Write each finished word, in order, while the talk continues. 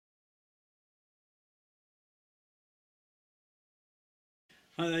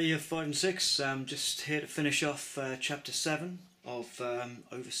Hi there, Year 5 and 6. Just here to finish off Chapter 7 of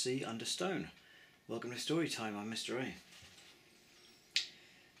Oversea Under Stone. Welcome to Storytime, I'm Mr. A.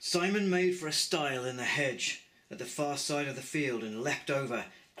 Simon made for a stile in the hedge at the far side of the field and leapt over,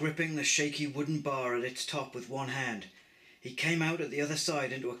 gripping the shaky wooden bar at its top with one hand. He came out at the other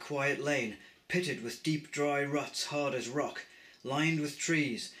side into a quiet lane, pitted with deep dry ruts hard as rock, lined with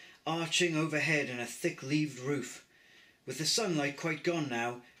trees, arching overhead in a thick-leaved roof. With the sunlight quite gone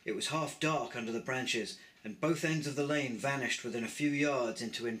now, it was half dark under the branches, and both ends of the lane vanished within a few yards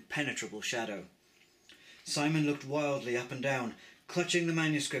into impenetrable shadow. Simon looked wildly up and down, clutching the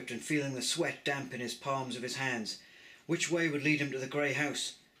manuscript and feeling the sweat damp in his palms of his hands. Which way would lead him to the grey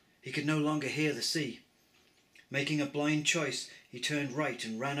house? He could no longer hear the sea. Making a blind choice, he turned right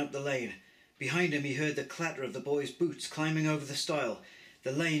and ran up the lane. Behind him he heard the clatter of the boy's boots climbing over the stile.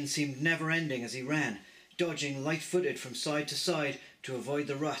 The lane seemed never-ending as he ran, dodging light-footed from side to side to avoid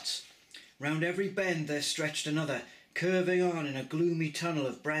the ruts. Round every bend there stretched another, curving on in a gloomy tunnel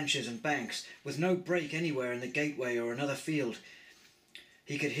of branches and banks, with no break anywhere in the gateway or another field.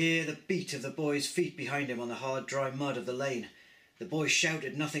 He could hear the beat of the boy's feet behind him on the hard dry mud of the lane. The boy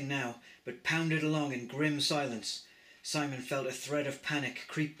shouted nothing now, but pounded along in grim silence. Simon felt a thread of panic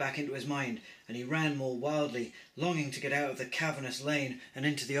creep back into his mind, and he ran more wildly, longing to get out of the cavernous lane and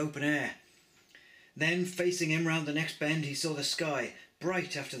into the open air. Then, facing him round the next bend, he saw the sky,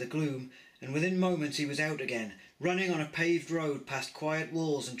 bright after the gloom, and within moments he was out again, running on a paved road past quiet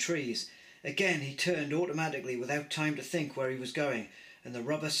walls and trees. Again he turned automatically without time to think where he was going, and the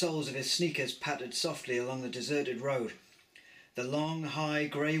rubber soles of his sneakers pattered softly along the deserted road. The long, high,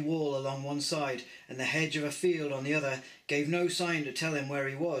 grey wall along one side and the hedge of a field on the other gave no sign to tell him where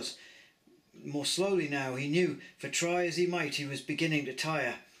he was. More slowly now, he knew, for try as he might, he was beginning to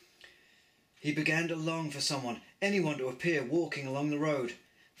tire. He began to long for someone, anyone to appear walking along the road.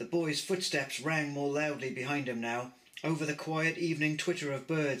 The boy's footsteps rang more loudly behind him now, over the quiet evening twitter of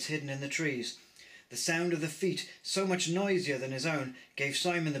birds hidden in the trees. The sound of the feet, so much noisier than his own, gave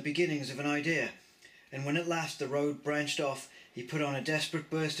Simon the beginnings of an idea, and when at last the road branched off, he put on a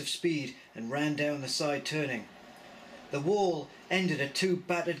desperate burst of speed and ran down the side turning. The wall ended at two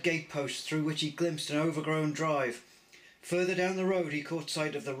battered gateposts through which he glimpsed an overgrown drive. Further down the road he caught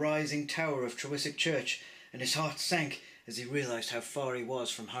sight of the rising tower of Trewiswick Church, and his heart sank as he realised how far he was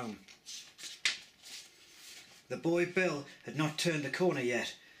from home. The boy Bill had not turned the corner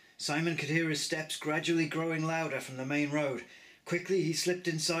yet. Simon could hear his steps gradually growing louder from the main road. Quickly he slipped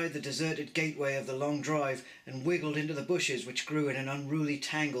inside the deserted gateway of the long drive and wiggled into the bushes which grew in an unruly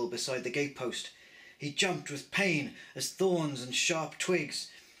tangle beside the gatepost. He jumped with pain as thorns and sharp twigs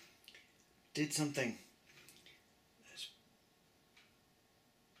did something.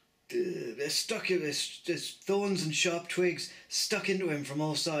 Thorns and sharp twigs stuck into him from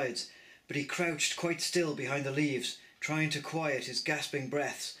all sides, but he crouched quite still behind the leaves, trying to quiet his gasping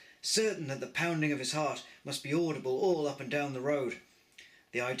breaths, certain that the pounding of his heart must be audible all up and down the road.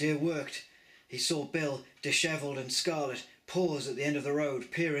 The idea worked. He saw Bill, dishevelled and scarlet, pause at the end of the road,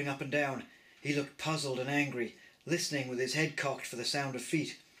 peering up and down. He looked puzzled and angry, listening with his head cocked for the sound of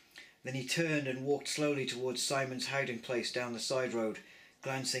feet. Then he turned and walked slowly towards Simon's hiding place down the side road,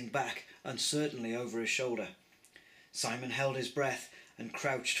 glancing back uncertainly over his shoulder. Simon held his breath and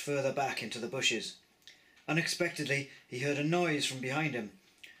crouched further back into the bushes. Unexpectedly he heard a noise from behind him.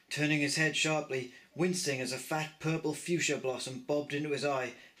 Turning his head sharply, wincing as a fat purple fuchsia blossom bobbed into his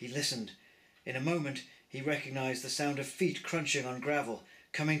eye, he listened. In a moment he recognised the sound of feet crunching on gravel,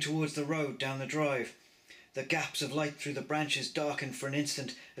 coming towards the road down the drive. The gaps of light through the branches darkened for an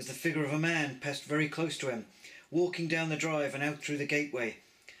instant as the figure of a man passed very close to him, walking down the drive and out through the gateway.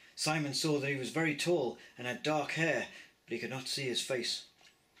 Simon saw that he was very tall and had dark hair, but he could not see his face.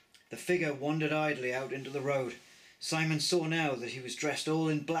 The figure wandered idly out into the road. Simon saw now that he was dressed all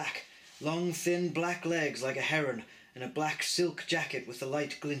in black, long thin black legs like a heron, and a black silk jacket with the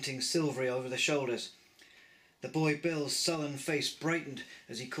light glinting silvery over the shoulders. The boy Bill's sullen face brightened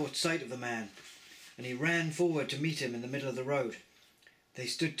as he caught sight of the man, and he ran forward to meet him in the middle of the road. They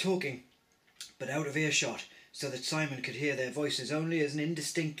stood talking, but out of earshot, so that Simon could hear their voices only as an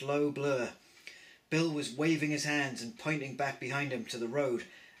indistinct low blur. Bill was waving his hands and pointing back behind him to the road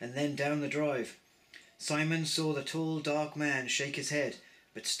and then down the drive. Simon saw the tall dark man shake his head,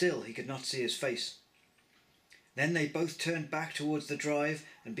 but still he could not see his face. Then they both turned back towards the drive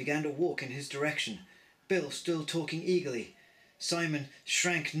and began to walk in his direction, Bill still talking eagerly. Simon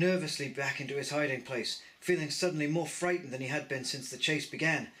shrank nervously back into his hiding place, feeling suddenly more frightened than he had been since the chase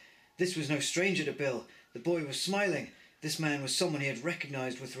began. This was no stranger to Bill. The boy was smiling. This man was someone he had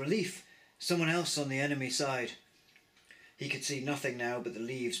recognised with relief, someone else on the enemy side. He could see nothing now but the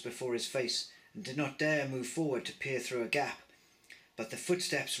leaves before his face, and did not dare move forward to peer through a gap. But the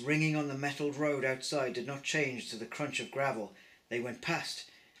footsteps ringing on the metalled road outside did not change to the crunch of gravel. They went past,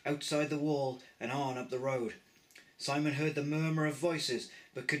 outside the wall, and on up the road. Simon heard the murmur of voices,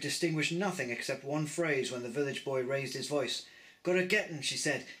 but could distinguish nothing except one phrase when the village boy raised his voice. "Gotta get him," she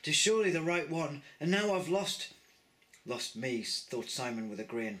said. "'Tis surely the right one, and now I've lost—" "Lost me," thought Simon with a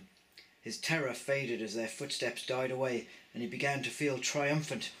grin. His terror faded as their footsteps died away, and he began to feel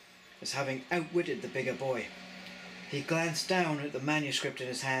triumphant, as having outwitted the bigger boy. He glanced down at the manuscript in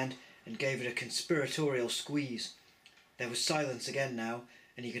his hand and gave it a conspiratorial squeeze. There was silence again now,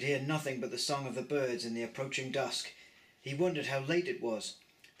 and he could hear nothing but the song of the birds in the approaching dusk. He wondered how late it was.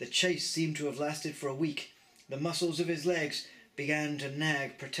 The chase seemed to have lasted for a week. The muscles of his legs began to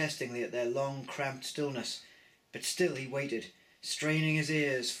nag protestingly at their long, cramped stillness. But still he waited, straining his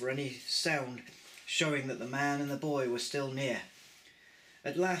ears for any sound showing that the man and the boy were still near.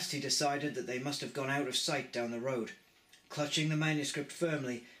 At last he decided that they must have gone out of sight down the road. Clutching the manuscript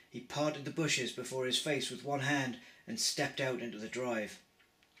firmly, he parted the bushes before his face with one hand and stepped out into the drive.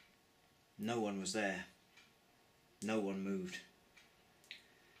 No one was there. No one moved.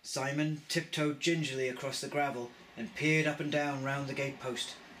 Simon tiptoed gingerly across the gravel and peered up and down round the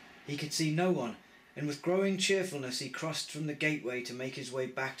gatepost. He could see no one, and with growing cheerfulness he crossed from the gateway to make his way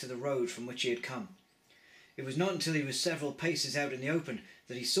back to the road from which he had come. It was not until he was several paces out in the open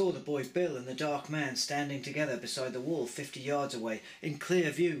that he saw the boy Bill and the dark man standing together beside the wall 50 yards away, in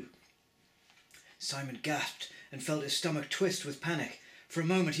clear view. Simon gasped and felt his stomach twist with panic. For a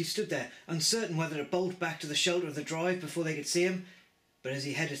moment he stood there, uncertain whether to bolt back to the shelter of the drive before they could see him. But as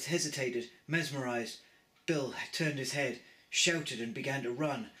he hesitated, mesmerised, Bill turned his head, shouted and began to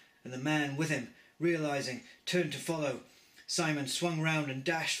run, and the man with him, realising, turned to follow. Simon swung round and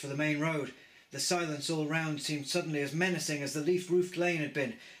dashed for the main road. The silence all round seemed suddenly as menacing as the leaf-roofed lane had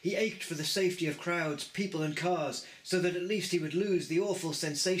been. He ached for the safety of crowds, people and cars, so that at least he would lose the awful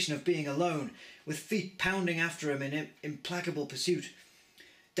sensation of being alone, with feet pounding after him in implacable pursuit.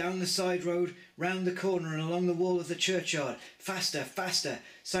 Down the side road, round the corner and along the wall of the churchyard. Faster, faster.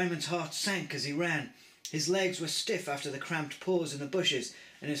 Simon's heart sank as he ran. His legs were stiff after the cramped pause in the bushes,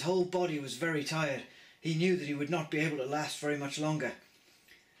 and his whole body was very tired. He knew that he would not be able to last very much longer.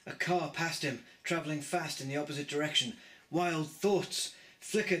 A car passed him, travelling fast in the opposite direction. Wild thoughts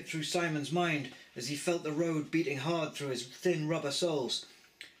flickered through Simon's mind as he felt the road beating hard through his thin rubber soles.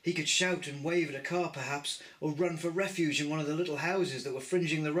 He could shout and wave at a car perhaps, or run for refuge in one of the little houses that were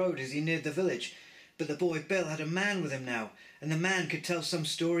fringing the road as he neared the village. But the boy Bill had a man with him now, and the man could tell some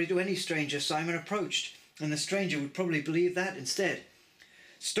story to any stranger Simon approached, and the stranger would probably believe that instead.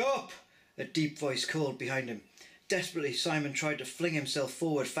 "Stop!" a deep voice called behind him. Desperately, Simon tried to fling himself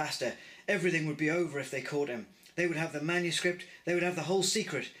forward faster. Everything would be over if they caught him. They would have the manuscript, they would have the whole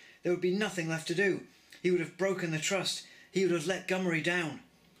secret. There would be nothing left to do. He would have broken the trust. He would have let Gummery down.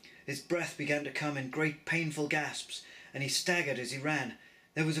 His breath began to come in great painful gasps, and he staggered as he ran.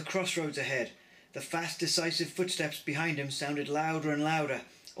 There was a crossroads ahead. The fast, decisive footsteps behind him sounded louder and louder.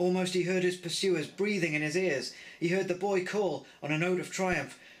 Almost he heard his pursuers breathing in his ears. He heard the boy call on a note of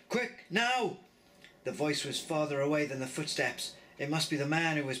triumph, "Quick, now!" The voice was farther away than the footsteps. It must be the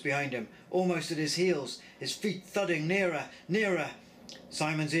man who was behind him, almost at his heels, his feet thudding nearer, nearer.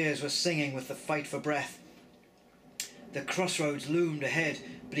 Simon's ears were singing with the fight for breath. The crossroads loomed ahead,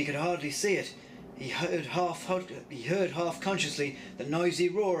 but he could hardly see it. He heard half-consciously the noisy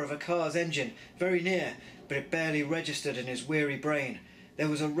roar of a car's engine, very near, but it barely registered in his weary brain. There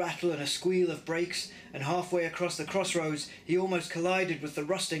was a rattle and a squeal of brakes, and halfway across the crossroads he almost collided with the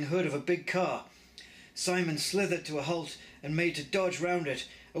rusting hood of a big car. Simon slithered to a halt and made to dodge round it,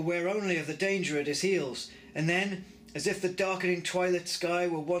 aware only of the danger at his heels, and then, as if the darkening twilight sky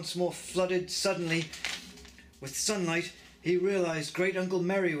were once more flooded suddenly with sunlight, he realised Great Uncle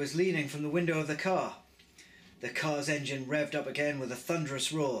Merry was leaning from the window of the car. The car's engine revved up again with a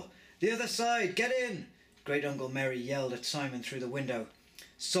thunderous roar. "The other side! Get in!" Great Uncle Merry yelled at Simon through the window.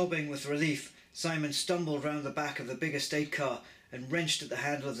 Sobbing with relief, Simon stumbled round the back of the big estate car and wrenched at the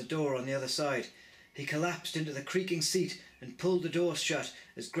handle of the door on the other side. He collapsed into the creaking seat and pulled the door shut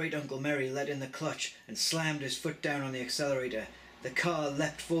as Great Uncle Merry let in the clutch and slammed his foot down on the accelerator. The car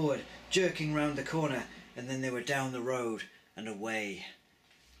leapt forward, jerking round the corner, and then they were down the road and away.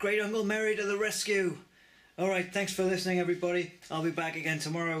 Great Uncle Merry to the rescue! Alright, thanks for listening everybody. I'll be back again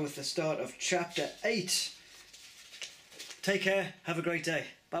tomorrow with the start of Chapter 8. Take care, have a great day.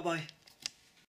 Bye bye.